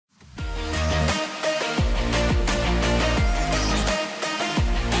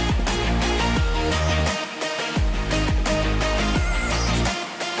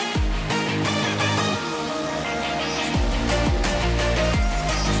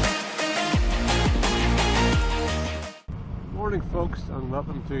morning folks, and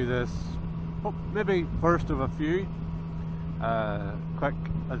welcome to this maybe first of a few quick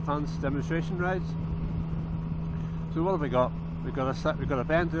advanced demonstration rides. So what have we got? We've got a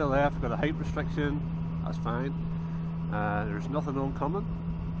bend to the left, we've got a height restriction, that's fine. There's nothing oncoming,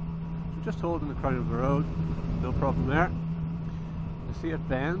 so just holding the crown of the road, no problem there. You see a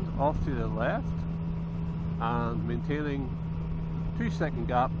bend off to the left and maintaining 2-second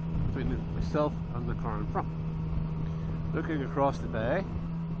gap between myself and the car in front. Looking across the bay,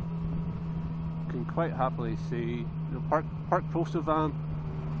 you can quite happily see, parked postal van,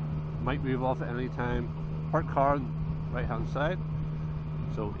 might move off at any time, parked car on the right hand side,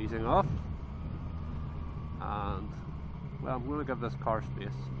 so easing off, and well, I'm going to give this car space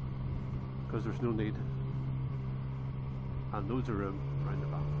because there's no need, and loads of room around the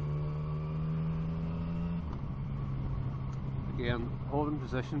back. Again, holding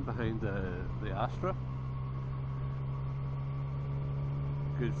position behind the Astra.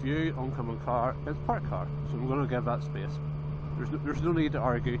 Good view, oncoming car, it's parked car, so I'm going to give that space. There's no need to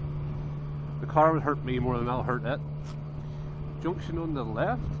argue. The car would hurt me more than I'll hurt it. Junction on the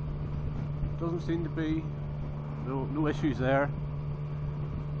left, doesn't seem to be, no issues there.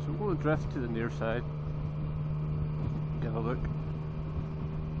 So I'm going to drift to the near side, give a look.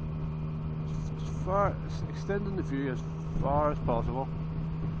 Extending the view as far as possible.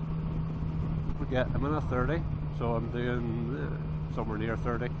 I'm in a 30, so I'm doing somewhere near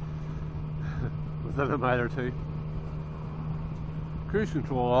 30 within a mile or two. Cruise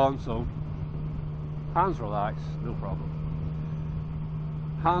control on, so hands relaxed, no problem.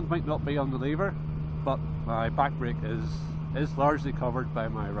 Hand might not be on the lever, but my back brake is largely covered by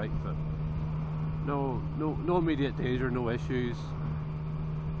my right foot. No immediate danger, no issues.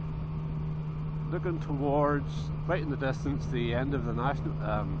 Looking towards, right in the distance, the end of the national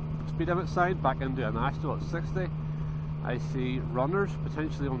speed limit sign, back into a national at 60. I see runners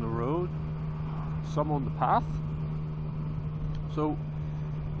potentially on the road, some on the path. So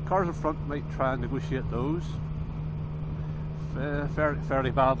cars in front might try and negotiate those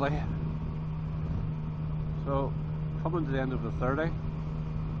fairly badly. So coming to the end of the 30.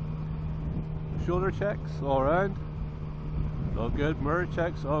 Shoulder checks all around, all good. Mirror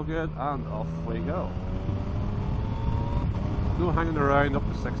checks all good, and off we go. No hanging around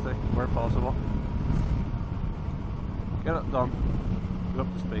up to 60 where possible. Get it done. Go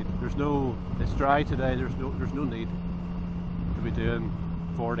up to speed. It's dry today. There's no need to be doing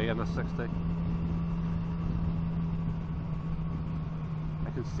 40 and a 60.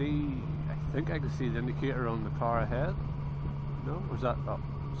 I think I can see the indicator on the car ahead. No, was that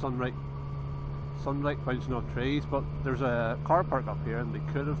sunlight bouncing off trees? But there's a car park up here, and they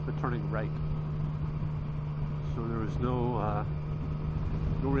could have been turning right. So there was no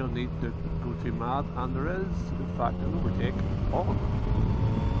real need to go too mad, and there is, in fact, an overtake on.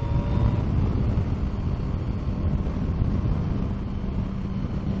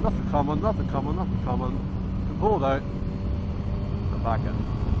 Nothing coming. Can hold out and back in.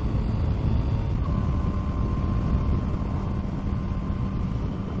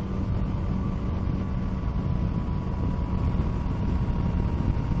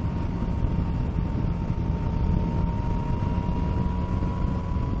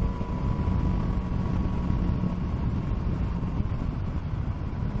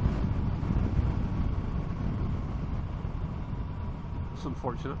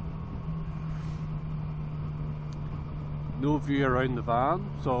 Unfortunate. No view around the van,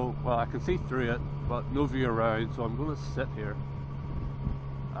 so well, I can see through it, but no view around, so I'm going to sit here.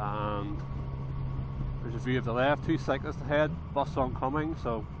 And there's a view of the left, 2 cyclists ahead, bus oncoming,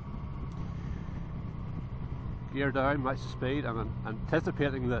 so gear down, match the speed, and I'm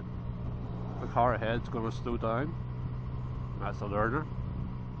anticipating that the car ahead is going to slow down. That's a learner.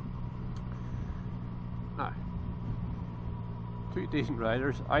 Now, two decent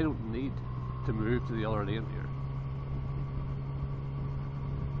riders, I don't need to move to the other lane here.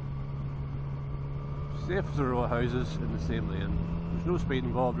 Safe as a row of houses in the same lane. There's no speed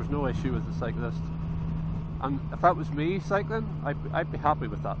involved, there's no issue with the cyclist. And if that was me cycling, I'd be happy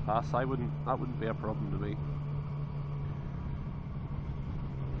with that pass. That wouldn't be a problem to me.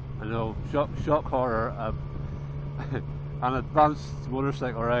 I know, shock horror, an advanced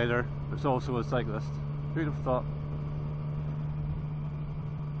motorcycle rider is also a cyclist. Who'd have thought?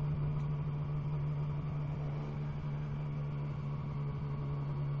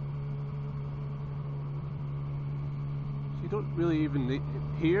 Don't really even need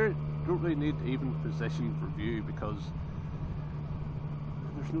here. Don't really need to even position for view because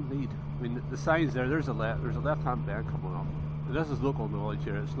there's no need. I mean, the sign's there. There's a left-hand bend coming up. This is local knowledge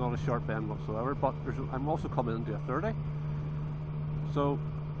here. It's not a sharp bend whatsoever. But I'm also coming into a 30, So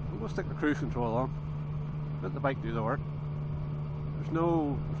I'm going to stick the cruise control on, let the bike do the work. There's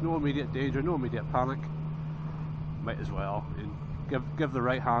no immediate danger, no immediate panic. Might as well, and give the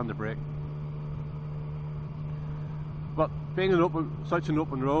right hand the brake. But being such an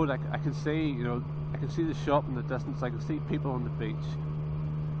open road, I can see, you know, I can see the shop in the distance. I can see people on the beach.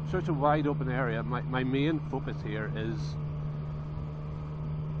 Such a wide open area. My main focus here is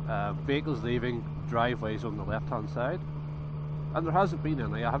vehicles leaving driveways on the left hand side, and there hasn't been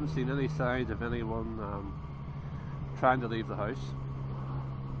any. I haven't seen any signs of anyone trying to leave the house.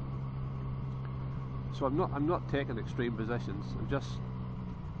 So I'm not taking extreme positions. I'm just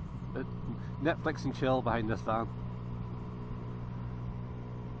Netflix and chill behind this van.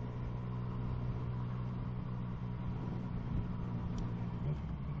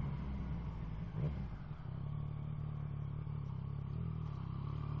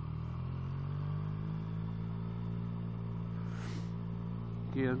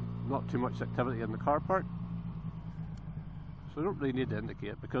 Again, not too much activity in the car park, so I don't really need to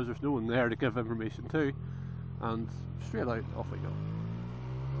indicate because there's no one there to give information to, and straight out, off we go.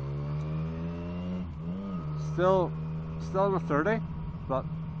 Still in a 30, but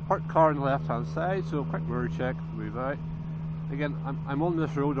parked car on the left hand side, so quick mirror check, move out. Again, I'm on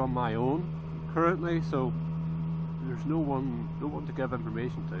this road on my own currently, so there's no one to give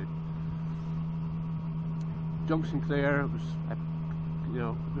information to. Junction clear. You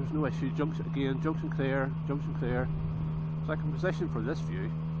know, there's no issue. Junction clear. So I can position for this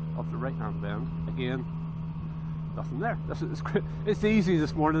view of the right hand bend. Again, nothing there. It's easy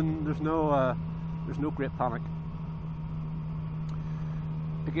this morning. There's no great panic.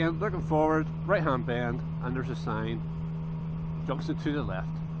 Again, looking forward, right hand bend, and there's a sign. Junction to the left.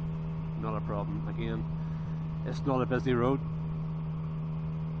 Not a problem. Again, it's not a busy road.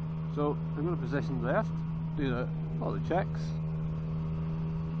 So I'm going to position left, do all the checks.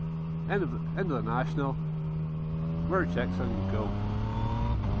 End of the national, mirror checks, and go.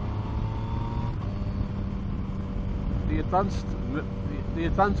 The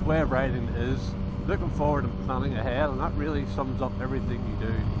advanced way of riding is looking forward and planning ahead, and that really sums up everything you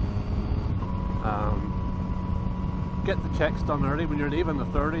do. Get the checks done early when you're leaving the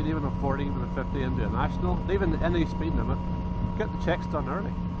 30, leaving the 40, even the 50 into a national, leaving any speed limit. Get the checks done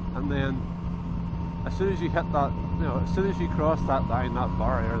early, and then as soon as you hit that, you know, as soon as you cross that line, that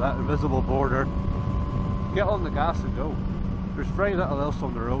barrier, that invisible border, get on the gas and go. There's very little else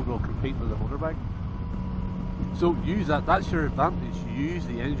on the road will compete with a motorbike. So use that. That's your advantage. Use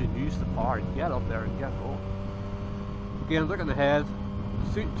the engine, use the power, and get up there and get going. Again, looking ahead,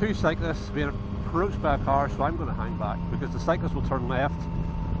 two cyclists being approached by a car, so I'm going to hang back because the cyclist will turn left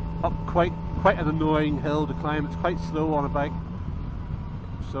up quite an annoying hill to climb. It's quite slow on a bike.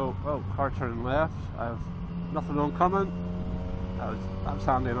 So, oh, car turning left. I have nothing oncoming. That was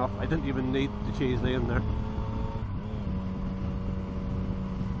handy enough. I didn't even need the cheese lane there.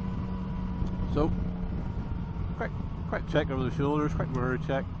 So, quick check over the shoulders, quick mirror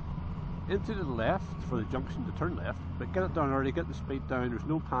check. Into the left for the junction to turn left, but get it done early, get the speed down. There's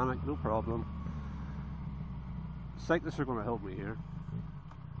no panic, no problem. Cyclists are going to help me here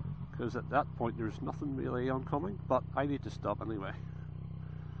because at that point there's nothing really oncoming, but I need to stop anyway.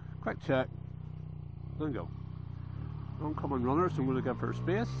 Quick check, then go. Oncoming runner, so I'm going to give her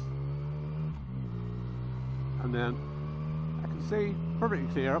space, and then I can see perfectly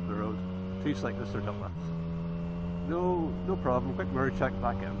clear up the road. Two cyclists are dealt with. No problem. Quick mirror check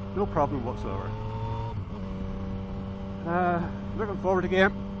back in. No problem whatsoever. Looking forward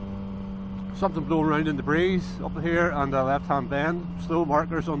again. Something blowing around in the breeze up here and a left-hand bend. Slow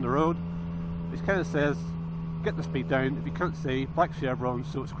markers on the road. It kind of says, get the speed down. If you can't see, black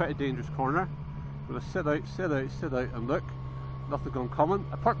chevrons, so it's quite a dangerous corner. I'm going to sit out and look. Nothing oncoming.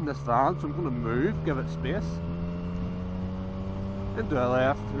 I parked in this van, so I'm going to move, give it space. Into a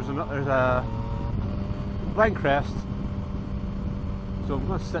left. There's a blind crest. So I'm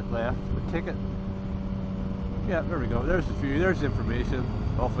going to sit left, but take it. Yeah, there we go. There's the view. There's the information.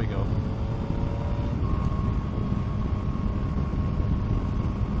 Off we go.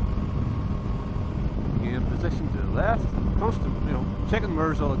 Again, position to the left. Constant, you know, checking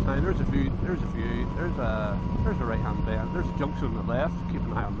mirrors all the time. There's a view. There's a right hand bend. There's a junction on the left. Keep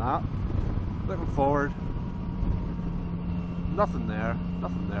an eye on that. Looking forward. Nothing there.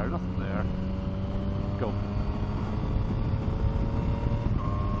 Nothing there. Nothing there. Go.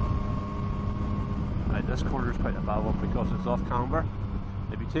 Right, this corner is quite a bad one because it's off camber.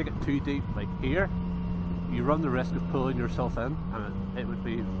 If you take it too deep, like here, you run the risk of pulling yourself in, and it would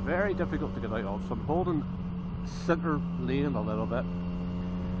be very difficult to get out of. So I'm holding center lane a little bit.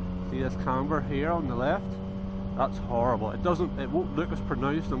 See this camber here on the left? That's horrible. It won't look as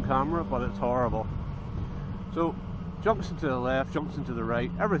pronounced on camera, but it's horrible. So, junction to the left, junction to the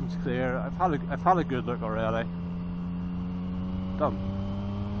right, everything's clear. I've had a good look already. Done.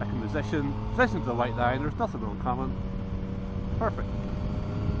 I can position to the white line. There's nothing oncoming. Perfect.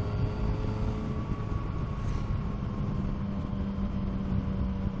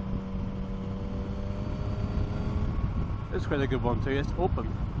 It's quite a good one too. It's open,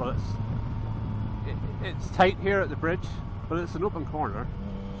 but it's tight here at the bridge, but it's an open corner.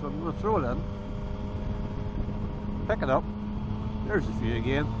 So I'm going to throw it in, pick it up. There's the view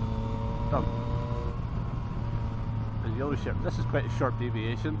again. Done. And yellow ship. This is quite a sharp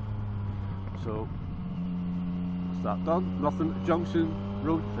deviation. So that's that done. Nothing. Junction,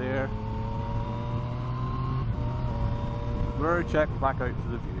 road there. Mirror check, back out to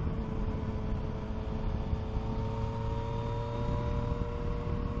the view.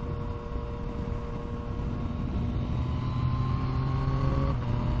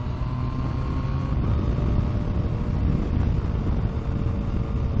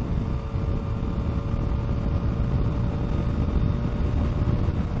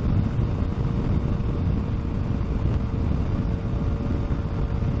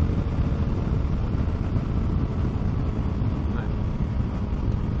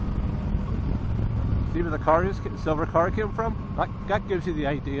 See where the silver car came from? That gives you the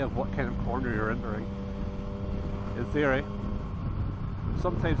idea of what kind of corner you're entering. In theory,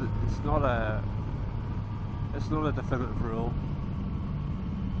 sometimes it's not a definitive rule.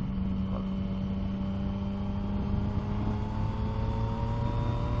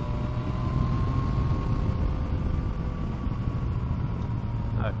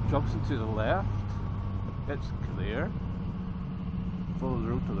 Now it jumps into the left. It's clear. Follow the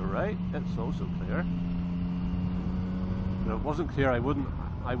road to the right. It's also clear. If it wasn't clear, I wouldn't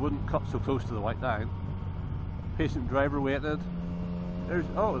cut so close to the white line. Patient driver waited.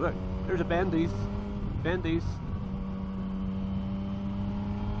 Oh look, there's a Bendy's. Bendy's.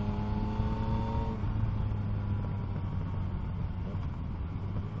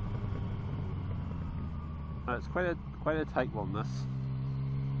 It's quite a tight one, this.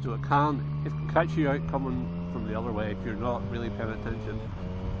 So it can catch you out coming from the other way if you're not really paying attention.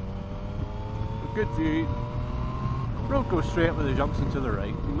 A good view. Road goes straight with the junction to the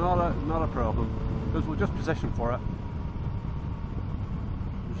right. Not a problem, because we'll just position for it.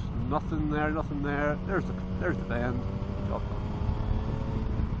 There's nothing there, nothing there. There's the bend. Job done.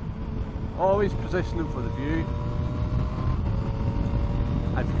 Always positioning for the view.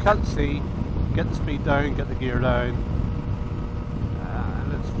 If you can't see, get the speed down, get the gear down,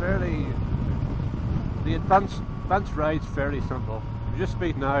 and it's fairly. The advanced ride's fairly simple. Reduce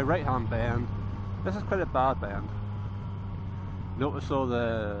speed now, right hand bend. This is quite a bad bend. Notice all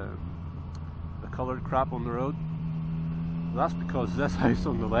the coloured crap on the road? That's because this house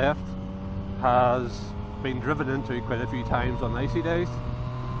on the left has been driven into quite a few times on icy days.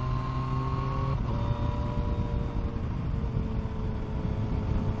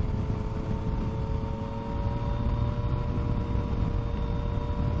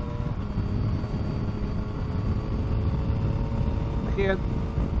 Again,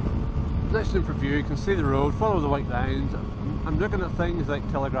 positioning for view, you can see the road, follow the white lines. I'm looking at things like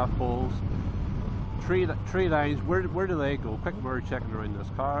telegraph poles, tree lines. Where do they go? Quick mirror checking around this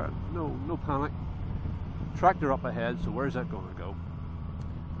car. No panic. Tractor up ahead. So where's that going to go?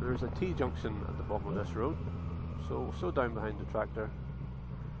 There's a T junction at the bottom of this road. So we'll slow down behind the tractor.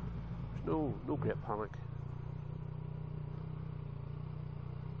 There's no great panic.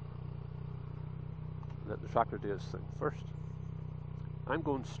 Let the tractor do its thing first. I'm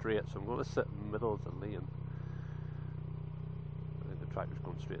going straight, so I'm going to sit in the middle of the lane. I think the tractor's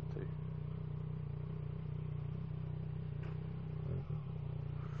going straight too.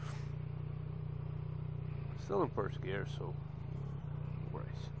 Still in first gear, so no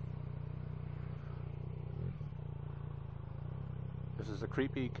worries. This is a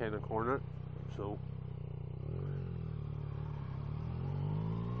creepy kind of corner, so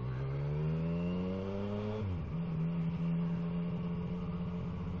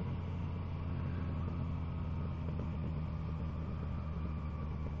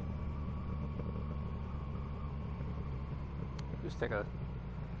just take a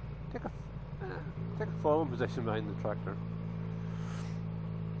fallen position behind the tractor.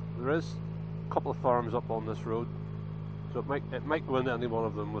 There is a couple of farms up on this road, so it might go into any one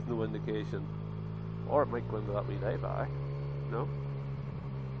of them with no indication, or it might go into that wee layby. No.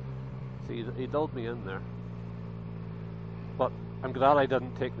 See, he dulled me in there, but I'm glad I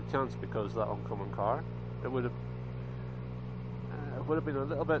didn't take the chance, because that oncoming car, it would have been a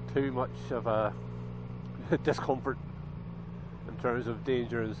little bit too much of a discomfort in terms of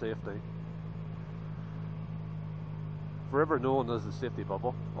danger and safety. Forever known as the safety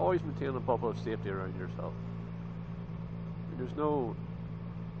bubble. Always maintain a bubble of safety around yourself. There's no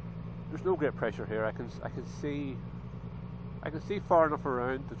great pressure here. I can see far enough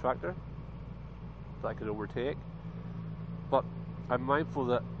around the tractor that I could overtake, but I'm mindful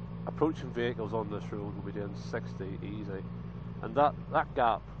that approaching vehicles on this road will be doing 60 easy, and that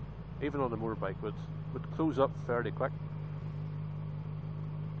gap, even on a motorbike, would close up fairly quick.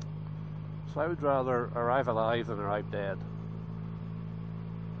 So I would rather arrive alive than arrive dead.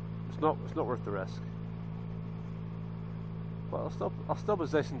 It's not worth the risk. But I'll still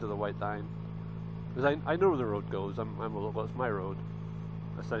position to the white line, because I know where the road goes. I'm a local. It's my road,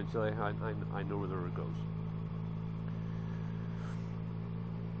 essentially. I know where the road goes.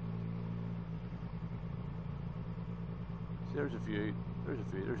 See, there's a view. There's a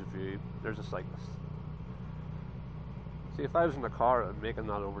view. There's a view. There's a cyclist. See, if I was in a car and making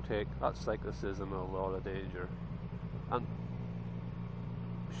that overtake, that cyclist is in a lot of danger. And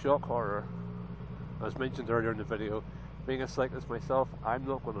shock horror, as mentioned earlier in the video, being a cyclist myself, I'm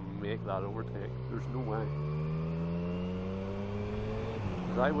not going to make that overtake. There's no way.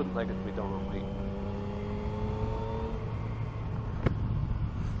 Because I wouldn't like it to be done on me.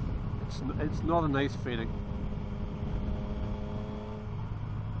 It's not a nice feeling.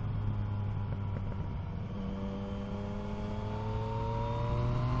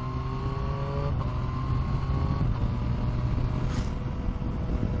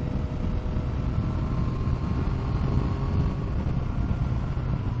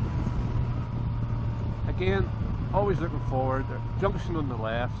 Again, always looking forward. Junction on the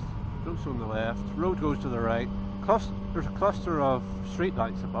left, road goes to the right. There's a cluster of street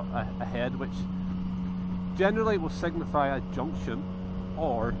lights ahead, which generally will signify a junction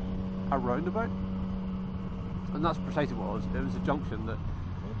or a roundabout. And that's precisely what it was. It was a junction. That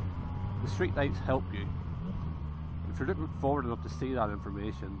the street lights help you. If you're looking forward enough to see that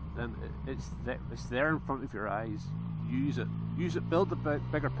information, then it's there in front of your eyes. Use it. Use it. Build a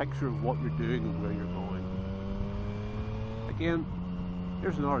bigger picture of what you're doing and where you're going. Again,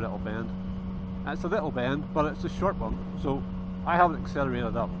 here's another little bend. It's a little bend, but it's a short one, so I haven't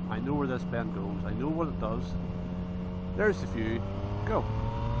accelerated up. I know where this bend goes. I know what it does. There's the view. Go.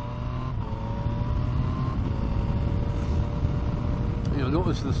 You'll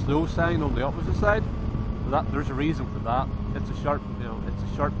notice the slow sign on the opposite side. There's a reason for that. It's a sharp, it's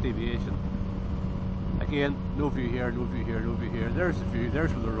a sharp deviation. Again, no view here, no view here, no view here. There's the view.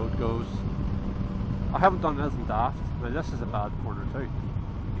 There's where the road goes. I haven't done anything daft. Now this is a bad corner too.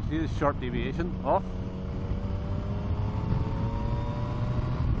 You see this sharp deviation off?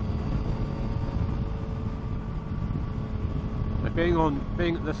 Now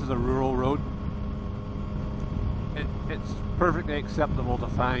being this is a rural road, it's perfectly acceptable to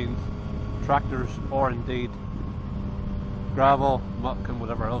find tractors or indeed gravel, muck and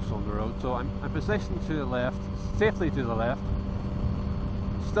whatever else on the road. So I'm positioned to the left, safely to the left.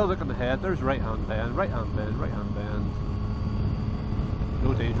 Still looking ahead. There's right hand bend, right hand bend, right hand bend.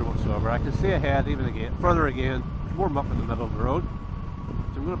 No danger whatsoever. I can see ahead even again. Further again, there's more muck in the middle of the road.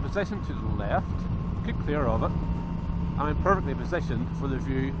 So I'm going to position to the left, keep clear of it, and I'm perfectly positioned for the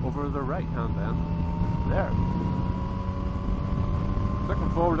view over the right hand bend. There. Looking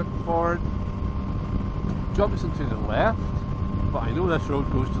forward. Jumps into the left, but I know this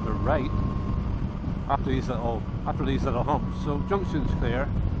road goes to the right after these little humps. So junction's clear.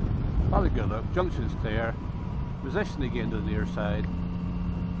 Have a good look. Junction's clear. Position again to the near side.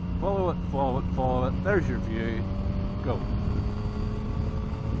 Follow it, follow it, follow it. There's your view. Go.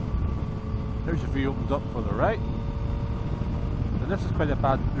 There's your view opens up for the right. And this is quite a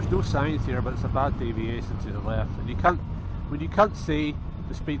bad, there's no signs here, but it's a bad deviation to the left. And when you can't see,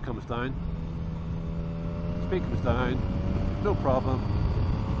 the speed comes down. The speed comes down. No problem.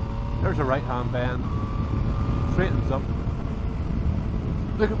 There's a right hand bend. Straightens up.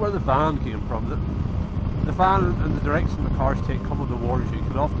 Look at where the van came from. The van and the direction the cars take coming towards you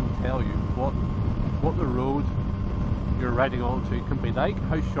can often tell you what the road you're riding onto can be like,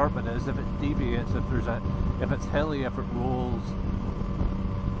 how sharp it is, if it deviates, if it's hilly, if it rolls.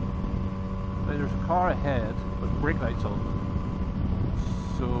 Now there's a car ahead with brake lights on,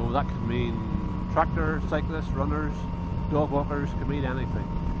 so that could mean tractors, cyclists, runners, dog walkers, could mean anything.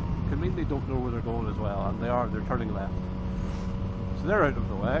 Could mean they don't know where they're going as well, and they're turning left. So they're out of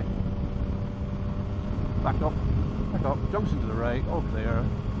the way. Back up, jumps into the right, all clear.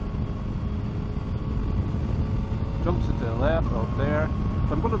 Jumps into the left, all clear.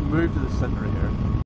 So I'm going to move to the centre here.